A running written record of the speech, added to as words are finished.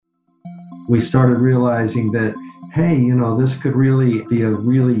we started realizing that, hey, this could really be a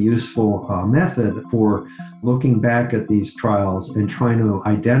really useful method for looking back at these trials and trying to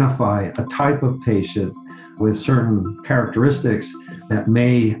identify a type of patient with certain characteristics that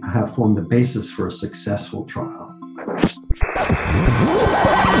may have formed the basis for a successful trial.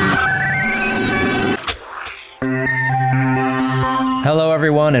 Hello,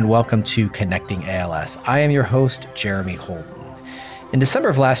 everyone, and welcome to Connecting ALS. I am your host, Jeremy Holden. In December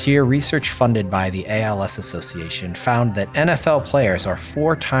of last year, research funded by the ALS Association found that NFL players are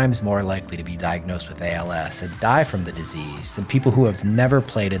 4 times more likely to be diagnosed with ALS and die from the disease than people who have never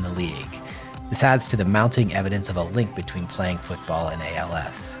played in the league. This adds to the mounting evidence of a link between playing football and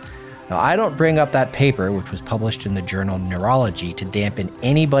ALS. Now, I don't bring up that paper, which was published in the journal Neurology, to dampen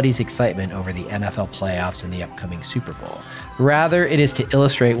anybody's excitement over the NFL playoffs and the upcoming Super Bowl. Rather, it is to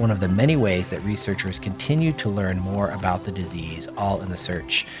illustrate one of the many ways that researchers continue to learn more about the disease, all in the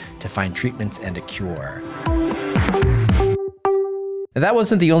search to find treatments and a cure. Now, that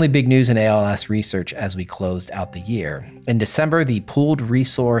wasn't the only big news in ALS research as we closed out the year. In December, the Pooled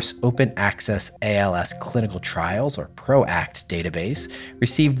Resource Open Access ALS Clinical Trials, or PROACT database,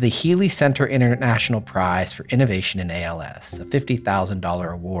 received the Healey Center International Prize for Innovation in ALS, a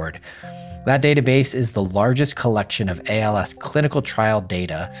 $50,000 award. That database is the largest collection of ALS clinical trial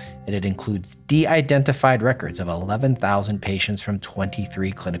data, and it includes de-identified records of 11,000 patients from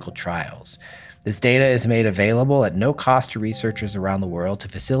 23 clinical trials. This data is made available at no cost to researchers around the world to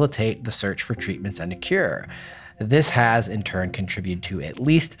facilitate the search for treatments and a cure. This has, in turn, contributed to at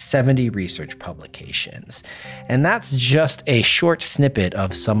least 70 research publications. And that's just a short snippet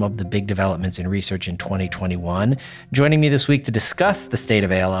of some of the big developments in research in 2021. Joining me this week to discuss the state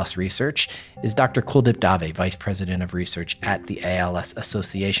of ALS research is Dr. Kuldip Dave, Vice President of Research at the ALS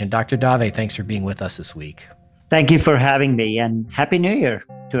Association. Dr. Dave, thanks for being with us this week. Thank you for having me, and Happy New Year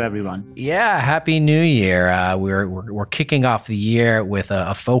to everyone. Yeah, Happy New Year. We're kicking off the year with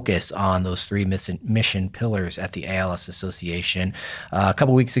a focus on those 3 mission pillars at the ALS Association. A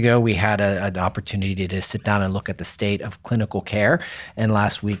couple weeks ago, we had an opportunity to sit down and look at the state of clinical care. And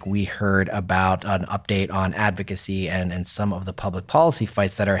last week, we heard about an update on advocacy and some of the public policy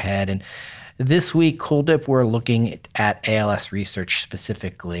fights that are ahead. And this week, Kuldip, we're looking at ALS research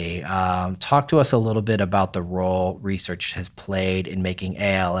specifically. Talk to us a little bit about the role research has played in making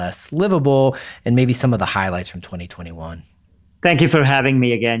ALS livable and maybe some of the highlights from 2021. Thank you for having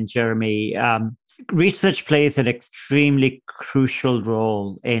me again, Jeremy. Research plays an extremely crucial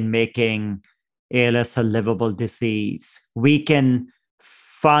role in making ALS a livable disease. We can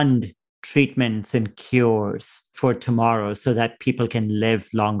fund treatments and cures for tomorrow so that people can live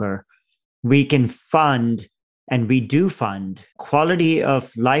longer. We can fund, and we do fund, quality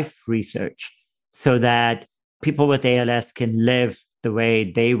of life research so that people with ALS can live the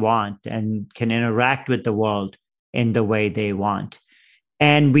way they want and can interact with the world in the way they want.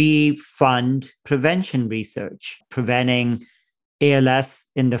 And we fund prevention research, preventing ALS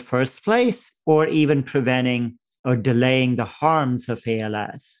in the first place, or even preventing or delaying the harms of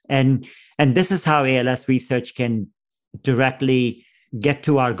ALS. And this is how ALS research can directly get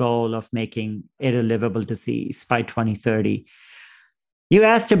to our goal of making it a livable disease by 2030. You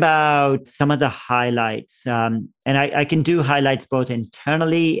asked about some of the highlights, and I can do highlights both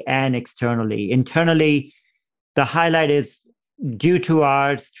internally and externally. Internally, the highlight is due to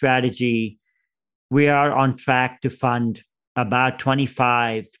our strategy, we are on track to fund about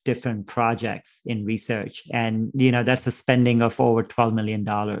 25 different projects in research. And, that's a spending of over $12 million.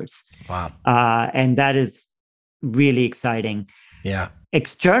 Wow. And that is really exciting. Yeah.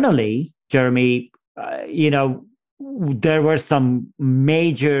 Externally, Jeremy, there were some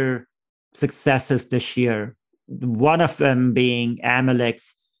major successes this year. One of them being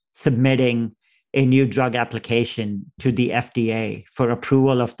Amylyx submitting a new drug application to the FDA for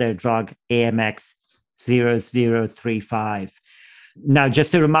approval of their drug AMX0035. Now,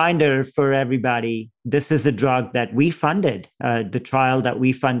 just a reminder for everybody, this is a drug that we funded, the trial that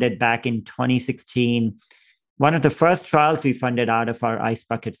we funded back in 2016. One of the first trials we funded out of our Ice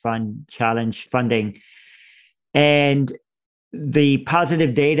Bucket Fund Challenge funding. And the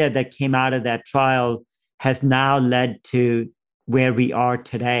positive data that came out of that trial has now led to where we are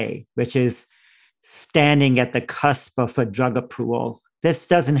today, which is standing at the cusp of a drug approval. This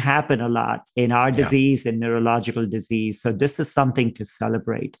doesn't happen a lot in our disease and neurological disease. So this is something to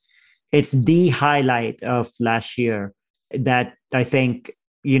celebrate. It's the highlight of last year that I think,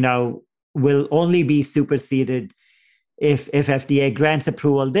 will only be superseded if FDA grants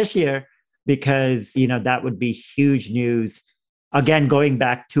approval this year, because, that would be huge news. Again, going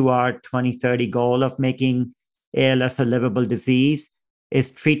back to our 2030 goal of making ALS a livable disease,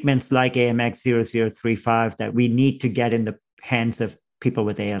 is treatments like AMX0035 that we need to get in the hands of people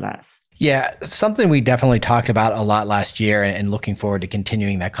with ALS. Yeah, something we definitely talked about a lot last year, and looking forward to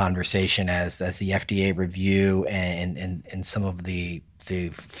continuing that conversation as the FDA review and some of the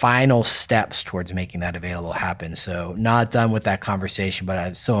final steps towards making that available happen. So not done with that conversation, but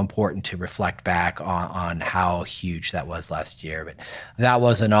it's so important to reflect back on how huge that was last year. But that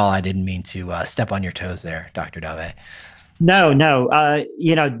wasn't all. I didn't mean to step on your toes there, Dr. Dave. No.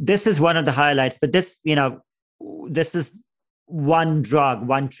 This is one of the highlights, but this is one drug,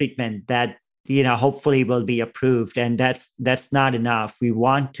 one treatment that, hopefully will be approved. And that's not enough. We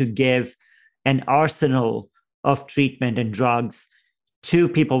want to give an arsenal of treatment and drugs to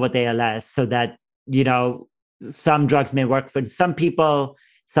people with ALS so that, some drugs may work for some people,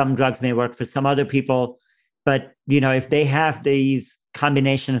 some drugs may work for some other people. But, if they have these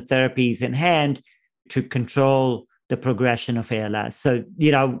combination of therapies in hand to control the progression of ALS. So,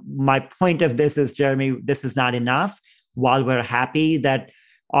 my point of this is, Jeremy, this is not enough. While we're happy that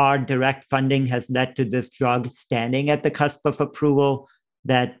our direct funding has led to this drug standing at the cusp of approval,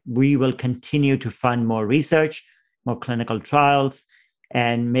 that we will continue to fund more research, more clinical trials,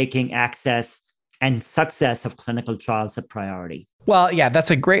 and making access and success of clinical trials a priority. Well, yeah,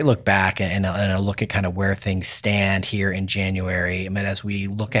 that's a great look back and a look at kind of where things stand here in January. I mean, as we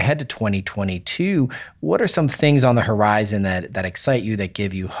look ahead to 2022, what are some things on the horizon that excite you, that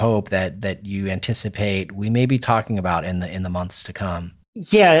give you hope, that you anticipate we may be talking about in the months to come?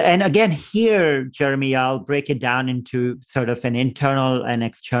 Yeah, and again, here, Jeremy, I'll break it down into sort of an internal and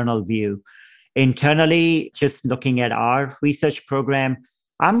external view. Internally, just looking at our research program,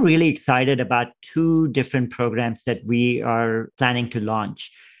 I'm really excited about two different programs that we are planning to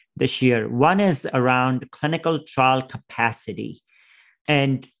launch this year. One is around clinical trial capacity.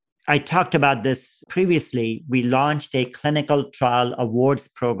 And I talked about this previously. We launched a clinical trial awards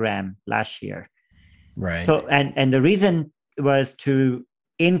program last year. Right. So, and the reason was to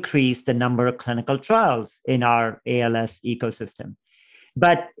increase the number of clinical trials in our ALS ecosystem.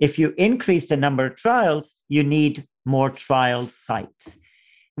 But if you increase the number of trials, you need more trial sites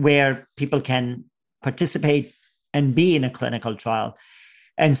where people can participate and be in a clinical trial.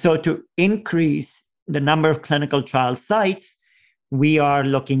 And so to increase the number of clinical trial sites, we are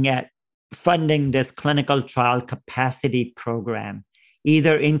looking at funding this clinical trial capacity program,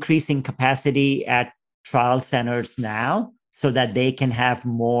 either increasing capacity at trial centers now so that they can have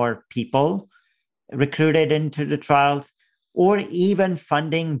more people recruited into the trials, or even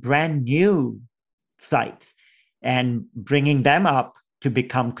funding brand new sites and bringing them up to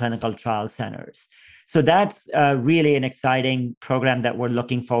become clinical trial centers. So that's really an exciting program that we're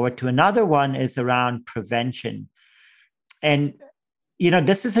looking forward to. Another one is around prevention. And,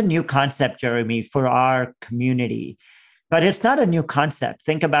 this is a new concept, Jeremy, for our community, but it's not a new concept.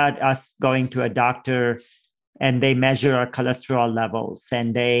 Think about us going to a doctor and they measure our cholesterol levels.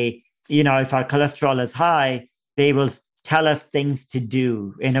 And they, if our cholesterol is high, they will tell us things to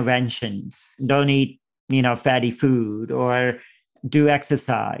do, interventions. Don't eat, fatty food, or do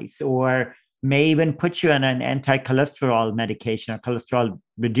exercise, or may even put you on an anti-cholesterol medication or cholesterol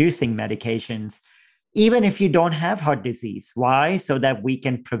reducing medications, even if you don't have heart disease. Why? So that we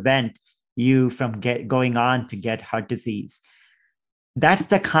can prevent you from going on to get heart disease. That's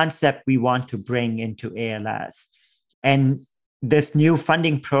the concept we want to bring into ALS. And this new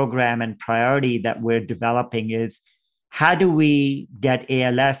funding program and priority that we're developing is, how do we get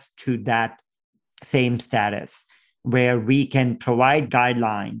ALS to that same status where we can provide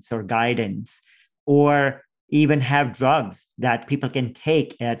guidelines or guidance, or even have drugs that people can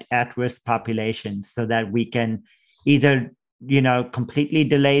take at risk populations so that we can either, completely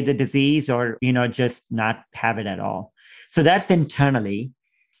delay the disease or, just not have it at all. So that's internally.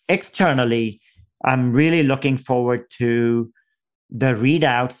 Externally, I'm really looking forward to the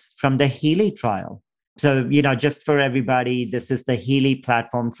readouts from the HEALEY trial. So, just for everybody, this is the HEALEY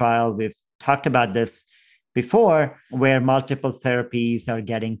platform trial. We've talked about this before, where multiple therapies are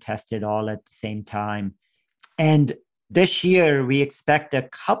getting tested all at the same time. And this year, we expect a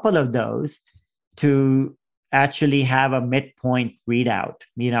couple of those to actually have a midpoint readout.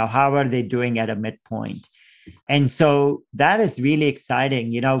 How are they doing at a midpoint? And so that is really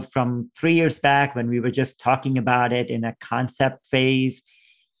exciting. From 3 years back when we were just talking about it in a concept phase,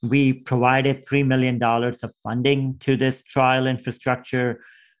 we provided $3 million of funding to this trial infrastructure.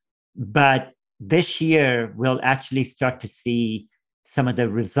 But this year, we'll actually start to see some of the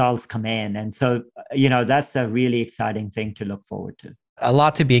results come in. And so, that's a really exciting thing to look forward to. A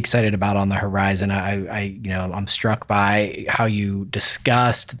lot to be excited about on the horizon. I'm struck by how you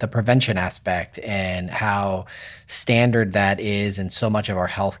discussed the prevention aspect and how standard that is in so much of our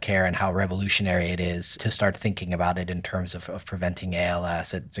healthcare and how revolutionary it is to start thinking about it in terms of preventing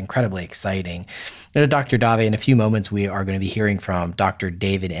ALS. It's incredibly exciting. Dr. Dave, in a few moments, we are going to be hearing from Dr.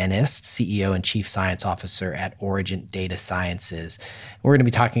 David Ennis, CEO and Chief Science Officer at Origent Data Sciences. We're going to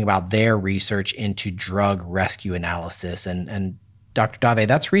be talking about their research into drug rescue analysis. And Dr. Dave,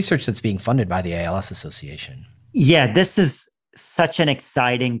 that's research that's being funded by the ALS Association. Yeah, this is such an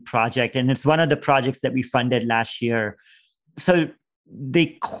exciting project, and it's one of the projects that we funded last year. So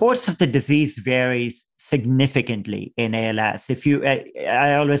the course of the disease varies significantly in ALS.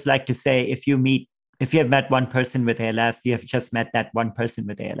 I always like to say, if you have met one person with ALS, you have just met that one person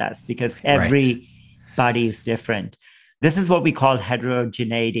with ALS, because everybody is different. This is what we call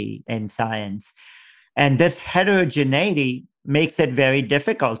heterogeneity in science. And this heterogeneity makes it very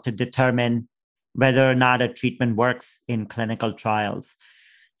difficult to determine whether or not a treatment works in clinical trials.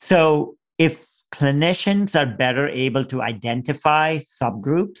 So if clinicians are better able to identify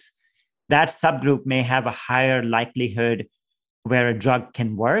subgroups, that subgroup may have a higher likelihood where a drug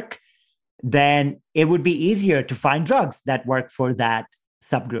can work, then it would be easier to find drugs that work for that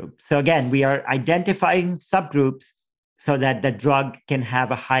subgroup. So again, we are identifying subgroups so that the drug can have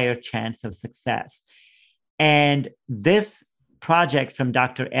a higher chance of success. And this project from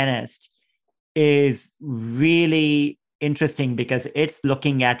Dr. Ennis is really interesting because it's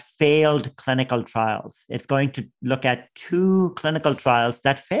looking at failed clinical trials. It's going to look at 2 clinical trials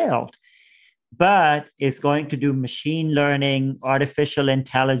that failed, but it's going to do machine learning, artificial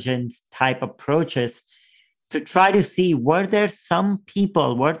intelligence type approaches to try to see, were there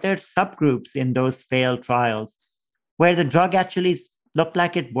subgroups in those failed trials where the drug actually looked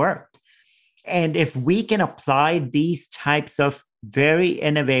like it worked? And if we can apply these types of very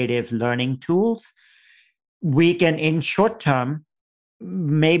innovative learning tools, we can, in short term,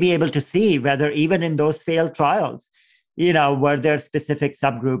 may be able to see whether even in those failed trials, were there specific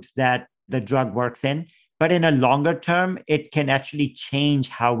subgroups that the drug works in. But in a longer term, it can actually change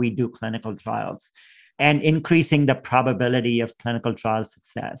how we do clinical trials and increasing the probability of clinical trial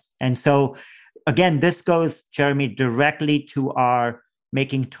success. And so, again, this goes, Jeremy, directly to our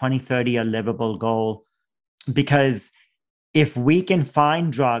making 2030 a livable goal, because if we can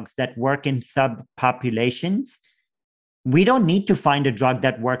find drugs that work in subpopulations, we don't need to find a drug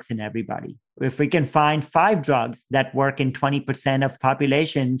that works in everybody. If we can find 5 drugs that work in 20% of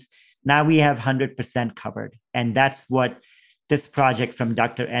populations, now we have 100% covered. And that's what this project from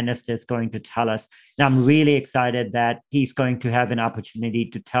Dr. Ennis is going to tell us. And I'm really excited that he's going to have an opportunity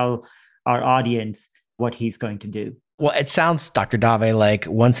to tell our audience what he's going to do. Well, it sounds, Dr. Dave, like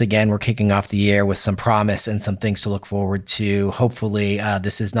once again, we're kicking off the year with some promise and some things to look forward to. Hopefully,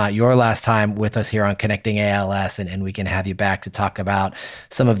 this is not your last time with us here on Connecting ALS, and we can have you back to talk about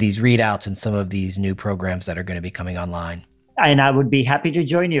some of these readouts and some of these new programs that are going to be coming online. And I would be happy to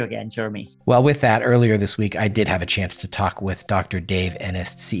join you again, Jeremy. Well, with that, earlier this week, I did have a chance to talk with Dr. Dave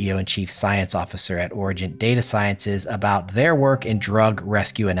Ennis, CEO and Chief Science Officer at Origent Data Sciences, about their work in drug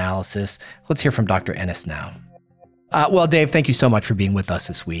rescue analysis. Let's hear from Dr. Ennis now. Well, Dave, thank you so much for being with us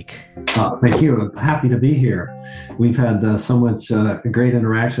this week. Thank you. I'm happy to be here. We've had so much great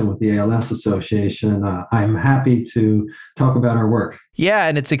interaction with the ALS Association. I'm happy to talk about our work. Yeah,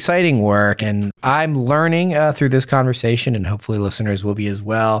 and it's exciting work. And I'm learning through this conversation, and hopefully listeners will be as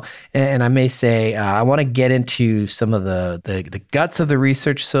well. And I may say, I want to get into some of the guts of the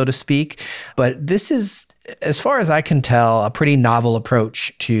research, so to speak. But this is, as far as I can tell, a pretty novel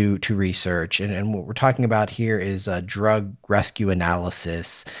approach to research. And what we're talking about here is drug rescue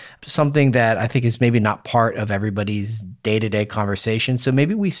analysis, something that I think is maybe not part of everybody's day-to-day conversation. So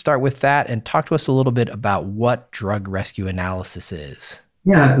maybe we start with that and talk to us a little bit about what drug rescue analysis is.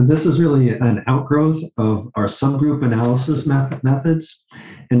 Yeah, this is really an outgrowth of our subgroup analysis methods.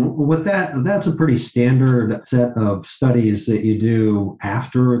 And with that's a pretty standard set of studies that you do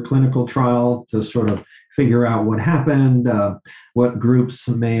after a clinical trial to sort of figure out what happened, what groups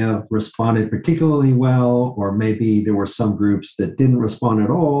may have responded particularly well, or maybe there were some groups that didn't respond at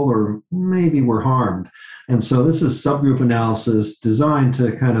all, or maybe were harmed. And so this is subgroup analysis designed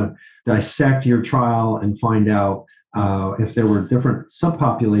to kind of dissect your trial and find out if there were different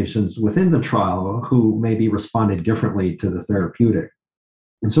subpopulations within the trial who maybe responded differently to the therapeutic.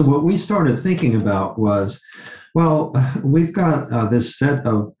 And so what we started thinking about was, well, we've got this set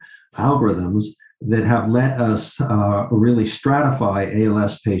of algorithms that have let us really stratify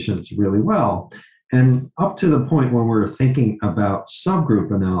ALS patients really well. And up to the point when we're thinking about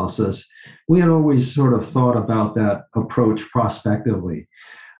subgroup analysis, we had always sort of thought about that approach prospectively.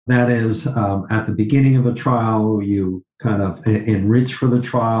 That is, at the beginning of a trial, you kind of enrich for the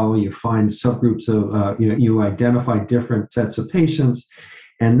trial, you find subgroups of, you identify different sets of patients.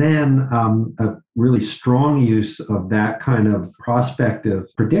 And then a really strong use of that kind of prospective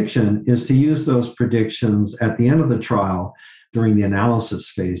prediction is to use those predictions at the end of the trial during the analysis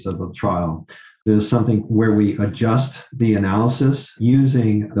phase of the trial. There's something where we adjust the analysis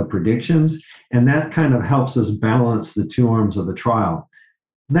using the predictions, and that kind of helps us balance the two arms of the trial.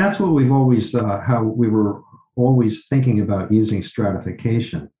 That's what we've always, how we were always thinking about using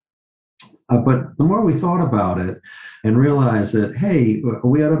stratification. But the more we thought about it and realized that, hey,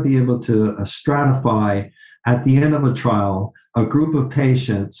 we ought to be able to stratify at the end of a trial a group of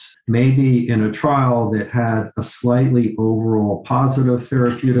patients, maybe in a trial that had a slightly overall positive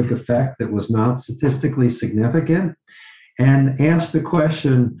therapeutic effect that was not statistically significant, and ask the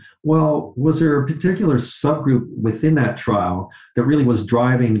question, well, was there a particular subgroup within that trial that really was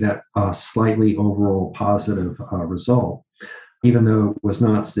driving that slightly overall positive result, even though it was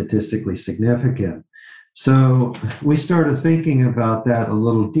not statistically significant? So we started thinking about that a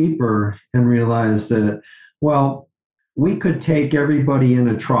little deeper and realized that, well, we could take everybody in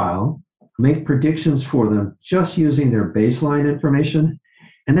a trial, make predictions for them just using their baseline information,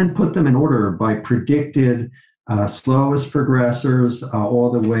 and then put them in order by predicted slowest progressors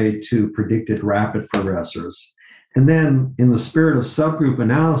all the way to predicted rapid progressors. And then in the spirit of subgroup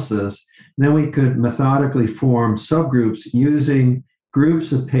analysis, then we could methodically form subgroups using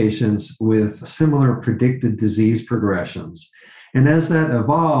groups of patients with similar predicted disease progressions. And as that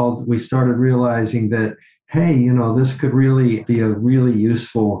evolved, we started realizing that, hey, this could really be a really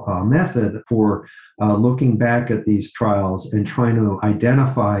useful method for looking back at these trials and trying to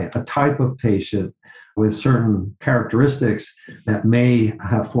identify a type of patient with certain characteristics that may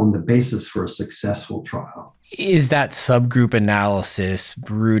have formed the basis for a successful trial. Is that subgroup analysis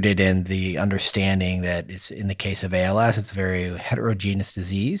rooted in the understanding that it's, in the case of ALS, it's a very heterogeneous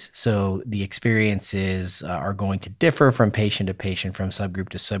disease? So the experiences are going to differ from patient to patient, from subgroup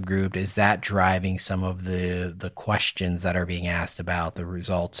to subgroup. Is that driving some of the questions that are being asked about the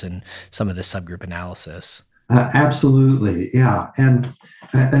results and some of the subgroup analysis? Absolutely, yeah. And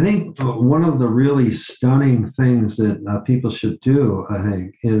I think one of the really stunning things that people should do, I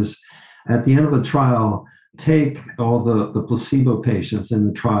think, is at the end of a trial, take all the placebo patients in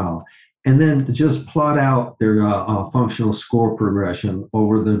the trial and then just plot out their functional score progression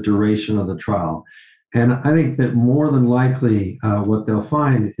over the duration of the trial. And I think that more than likely what they'll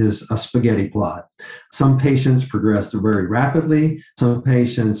find is a spaghetti plot. Some patients progressed very rapidly, some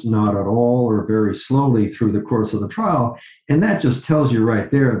patients not at all or very slowly through the course of the trial. And that just tells you right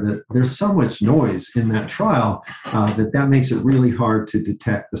there that there's so much noise in that trial that makes it really hard to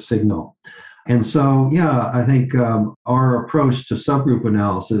detect the signal. And so, yeah, I think our approach to subgroup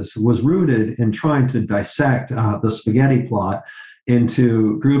analysis was rooted in trying to dissect the spaghetti plot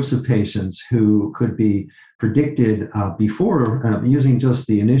into groups of patients who could be predicted before using just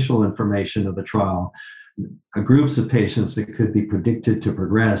the initial information of the trial, groups of patients that could be predicted to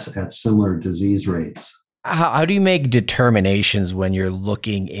progress at similar disease rates. How do you make determinations when you're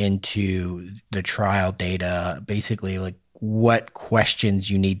looking into the trial data, basically like what questions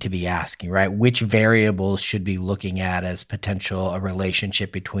you need to be asking, right? Which variables should be looking at as potential a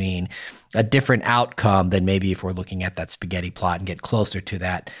relationship between a different outcome than maybe if we're looking at that spaghetti plot and get closer to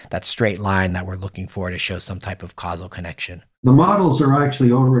that straight line that we're looking for to show some type of causal connection? The models are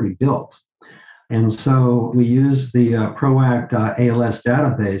actually already built. And so we use the PROACT ALS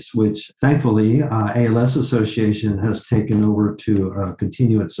database, which thankfully ALS Association has taken over to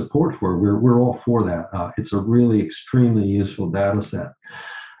continue its support for. We're all for that. It's a really extremely useful data set.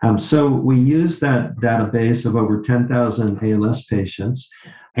 So we use that database of over 10,000 ALS patients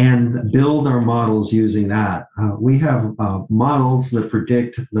and build our models using that. We have models that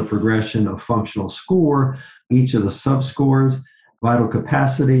predict the progression of functional score, each of the subscores, vital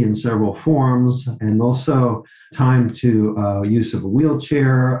capacity in several forms, and also time to use of a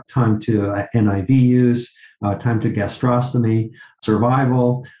wheelchair, time to NIV use, time to gastrostomy,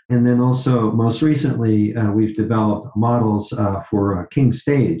 survival, and then also most recently we've developed models for King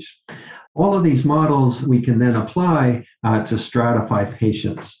stage. All of these models we can then apply to stratify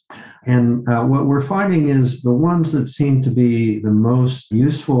patients. And what we're finding is the ones that seem to be the most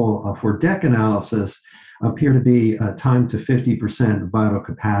useful for DEC analysis appear to be time to 50% vital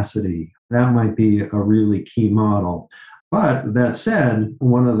capacity. That might be a really key model. But that said,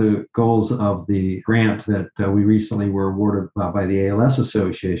 one of the goals of the grant that we recently were awarded by the ALS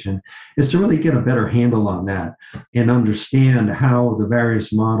Association is to really get a better handle on that and understand how the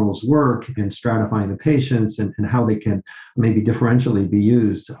various models work in stratifying the patients and how they can maybe differentially be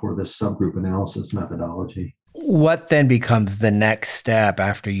used for this subgroup analysis methodology. What then becomes the next step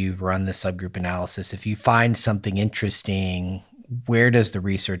after you've run the subgroup analysis? If you find something interesting, where does the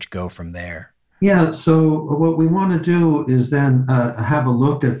research go from there? Yeah, so what we want to do is then have a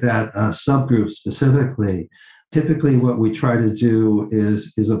look at that subgroup specifically. Typically, what we try to do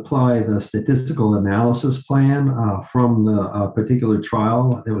is apply the statistical analysis plan from the particular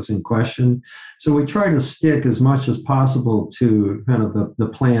trial that was in question. So we try to stick as much as possible to kind of the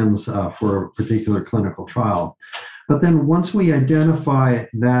plans for a particular clinical trial. But then once we identify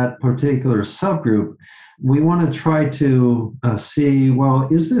that particular subgroup, we want to try to see, well,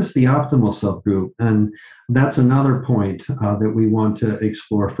 is this the optimal subgroup? And that's another point that we want to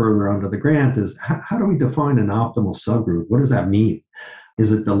explore further under the grant is how do we define an optimal subgroup? What does that mean?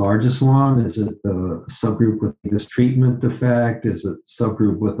 Is it the largest one? Is it the subgroup with the biggest treatment effect? Is it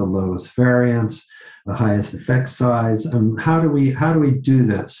subgroup with the lowest variance, the highest effect size? How do we do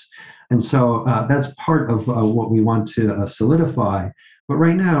this? And so that's part of what we want to solidify. But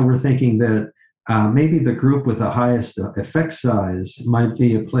right now we're thinking that maybe the group with the highest effect size might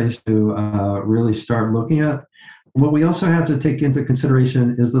be a place to really start looking at. What we also have to take into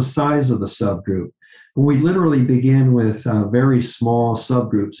consideration is the size of the subgroup. We literally begin with very small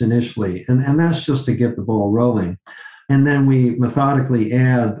subgroups initially, and that's just to get the ball rolling. And then we methodically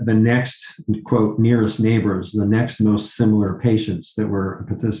add the next, quote, nearest neighbors, the next most similar patients that were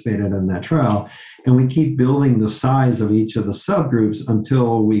participated in that trial. And we keep building the size of each of the subgroups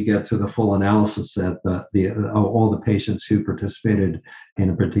until we get to the full analysis set, all the patients who participated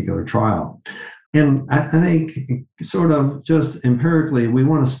in a particular trial. And I think sort of just empirically, we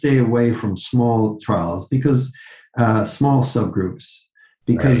want to stay away from small trials because small subgroups,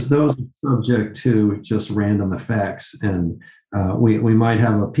 because those are subject to just random effects. And we might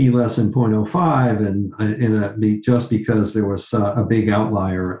have a p less than 0.05 and just because there was a big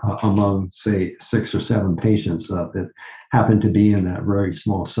outlier among, say, 6 or 7 patients that happened to be in that very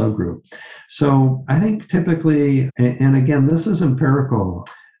small subgroup. So I think typically, and again, this is empirical,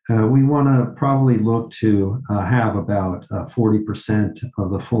 we want to probably look to have about 40%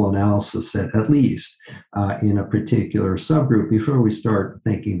 of the full analysis set, at least in a particular subgroup, before we start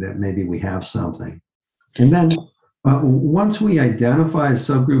thinking that maybe we have something. And then once we identify a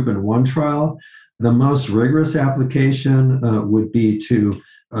subgroup in one trial, the most rigorous application would be to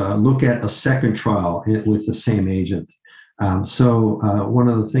look at a second trial with the same agent. So one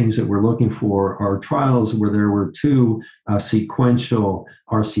of the things that we're looking for are trials where there were 2 sequential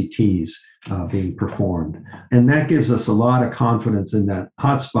RCTs being performed. And that gives us a lot of confidence in that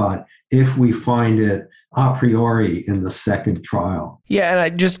hotspot if we find it a priori in the second trial. Yeah,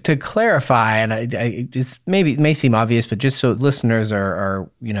 and just to clarify, and it may seem obvious, but just so listeners are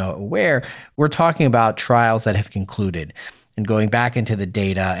aware, we're talking about trials that have concluded. And going back into the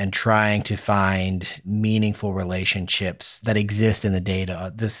data and trying to find meaningful relationships that exist in the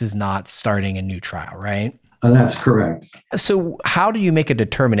data. This is not starting a new trial, right? That's correct. So how do you make a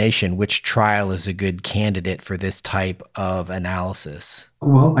determination which trial is a good candidate for this type of analysis?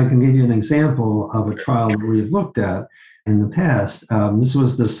 Well, I can give you an example of a trial that we've looked at in the past. This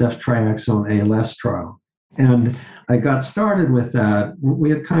was the ceftriaxone ALS trial. And I got started with that. We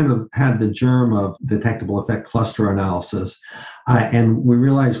had kind of had the germ of detectable effect cluster analysis, and we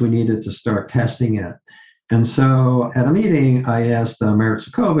realized we needed to start testing it. And so at a meeting, I asked Merit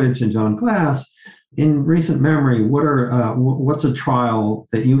Sukovich and John Glass, in recent memory, what's a trial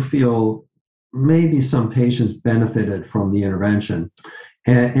that you feel maybe some patients benefited from the intervention?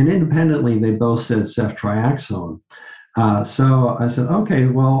 And independently, they both said ceftriaxone. So I said, okay,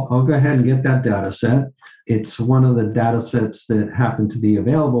 well, I'll go ahead and get that data set. It's one of the data sets that happened to be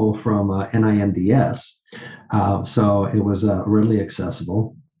available from NIMDS. So it was readily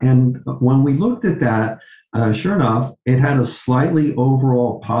accessible. And when we looked at that, sure enough, it had a slightly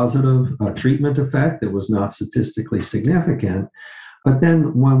overall positive treatment effect that was not statistically significant. But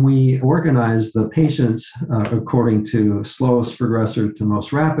then when we organized the patients according to slowest progressor to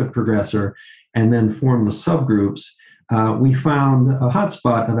most rapid progressor, and then formed the subgroups, we found a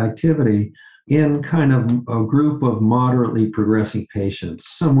hotspot of activity in kind of a group of moderately progressing patients,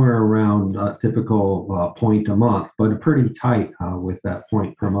 somewhere around a typical point a month, but pretty tight with that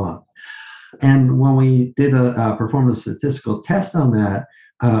point per month. And when we did perform a statistical test on that,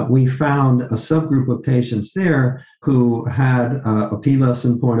 we found a subgroup of patients there who had a p less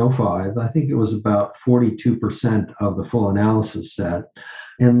than 0.05. I think it was about 42% of the full analysis set.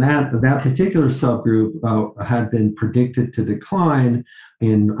 And that particular subgroup had been predicted to decline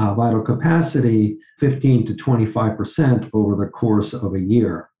in vital capacity 15 to 25% over the course of a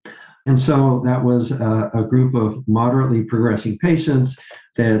year. And so that was a group of moderately progressing patients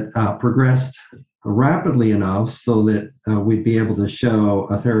that progressed rapidly enough so that we'd be able to show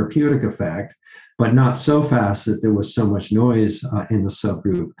a therapeutic effect, but not so fast that there was so much noise in the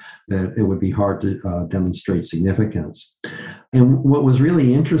subgroup that it would be hard to demonstrate significance. And what was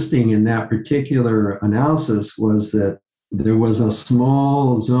really interesting in that particular analysis was that there was a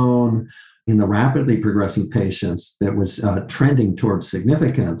small zone in the rapidly progressing patients that was trending towards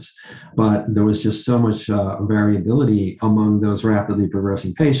significance, but there was just so much variability among those rapidly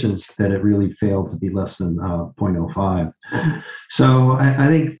progressing patients that it really failed to be less than 0.05. So I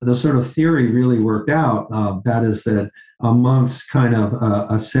think the sort of theory really worked out. That is that amongst kind of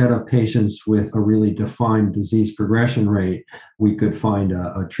a set of patients with a really defined disease progression rate, we could find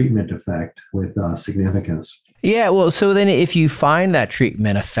a treatment effect with significance. Yeah, well, so then if you find that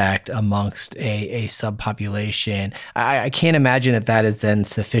treatment effect amongst a subpopulation, I can't imagine that is then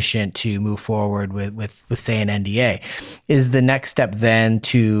sufficient to move forward with say, an NDA. Is the next step then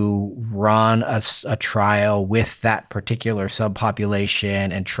to run a trial with that particular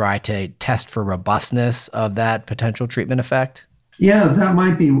subpopulation and try to test for robustness of that potential treatment effect? Yeah, that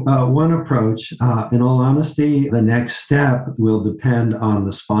might be one approach. In all honesty, the next step will depend on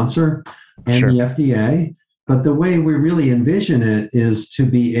the sponsor and Sure. the FDA. But the way we really envision it is to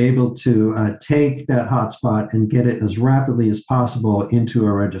be able to take that hotspot and get it as rapidly as possible into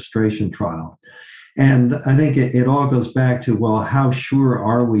a registration trial. And I think it all goes back to, well, how sure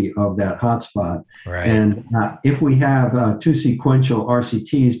are we of that hotspot? Right. And if we have two sequential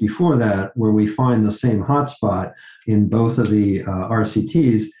RCTs before that, where we find the same hotspot in both of the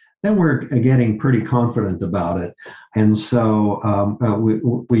RCTs, then we're getting pretty confident about it. And so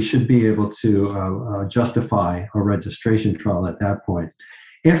we should be able to justify a registration trial at that point.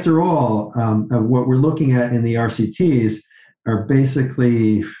 After all, what we're looking at in the RCTs are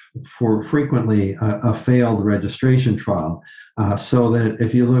basically for frequently a failed registration trial. So that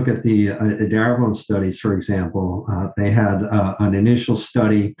if you look at the edaravone studies, for example, they had an initial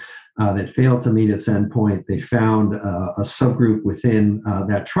study that failed to meet its endpoint. They found a subgroup within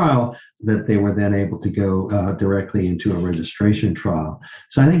that trial that they were then able to go directly into a registration trial.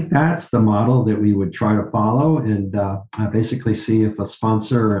 So I think that's the model that we would try to follow and basically see if a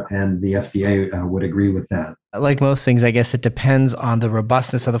sponsor and the FDA would agree with that. Like most things, I guess it depends on the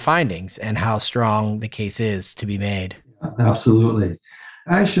robustness of the findings and how strong the case is to be made. Absolutely.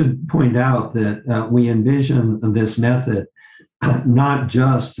 I should point out that we envision this method not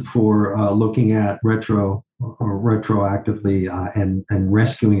just for looking at retroactively and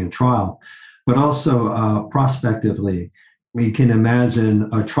rescuing a trial, but also prospectively. We can imagine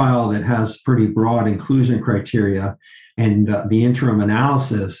a trial that has pretty broad inclusion criteria, and the interim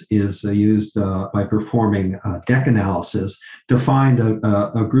analysis is used by performing DEC analysis to find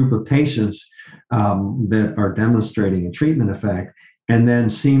a group of patients that are demonstrating a treatment effect, and then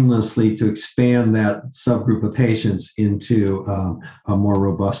seamlessly to expand that subgroup of patients into a more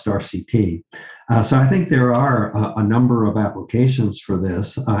robust RCT. So I think there are a number of applications for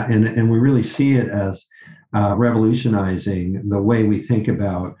this, and we really see it as revolutionizing the way we think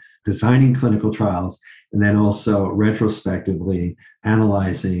about designing clinical trials, and then also retrospectively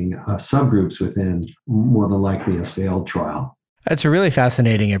analyzing subgroups within more than likely a failed trial. That's a really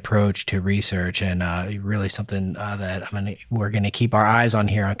fascinating approach to research, and really something that we're going to keep our eyes on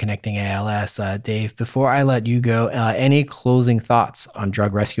here on Connecting ALS. Dave, before I let you go, any closing thoughts on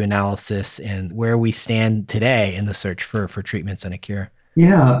drug rescue analysis and where we stand today in the search for treatments and a cure?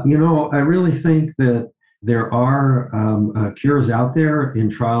 Yeah, I really think that there are cures out there in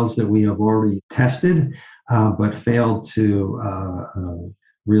trials that we have already tested, but failed to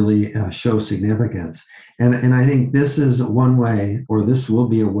really show significance. And I think this is one way, or this will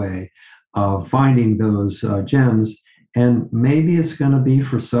be a way of finding those gems. And maybe it's going to be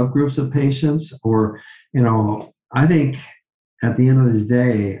for subgroups of patients, or, I think at the end of the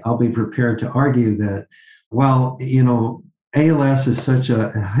day, I'll be prepared to argue that, well, ALS is such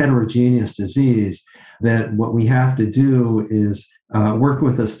a heterogeneous disease that what we have to do is work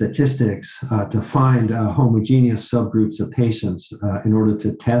with the statistics to find homogeneous subgroups of patients in order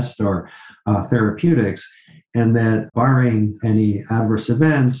to test our therapeutics, and that barring any adverse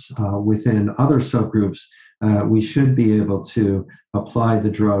events within other subgroups, we should be able to apply the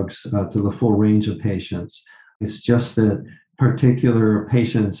drugs to the full range of patients. It's just that particular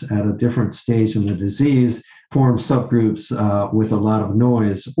patients at a different stage in the disease form subgroups with a lot of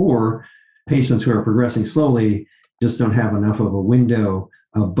noise, or patients who are progressing slowly just don't have enough of a window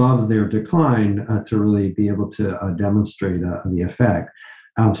above their decline to really be able to demonstrate the effect.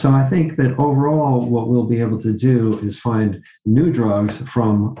 So I think that overall, what we'll be able to do is find new drugs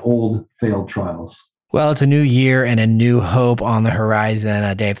from old failed trials. Well, it's a new year and a new hope on the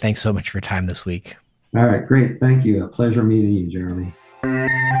horizon. Dave, thanks so much for your time this week. All right, great. Thank you. A pleasure meeting you, Jeremy.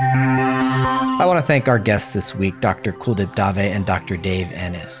 I want to thank our guests this week, Dr. Kuldip Dave and Dr. Dave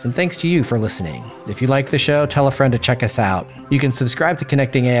Ennis. And thanks to you for listening. If you like the show, tell a friend to check us out. You can subscribe to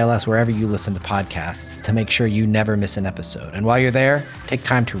Connecting ALS wherever you listen to podcasts to make sure you never miss an episode. And while you're there, take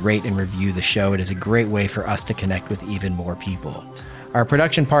time to rate and review the show. It is a great way for us to connect with even more people. Our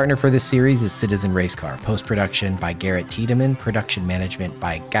production partner for this series is Citizen Racecar. Post-production by Garrett Tiedemann. Production management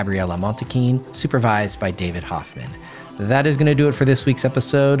by Gabriella Montequin. Supervised by David Hoffman. That is going to do it for this week's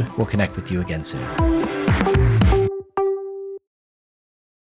episode. We'll connect with you again soon.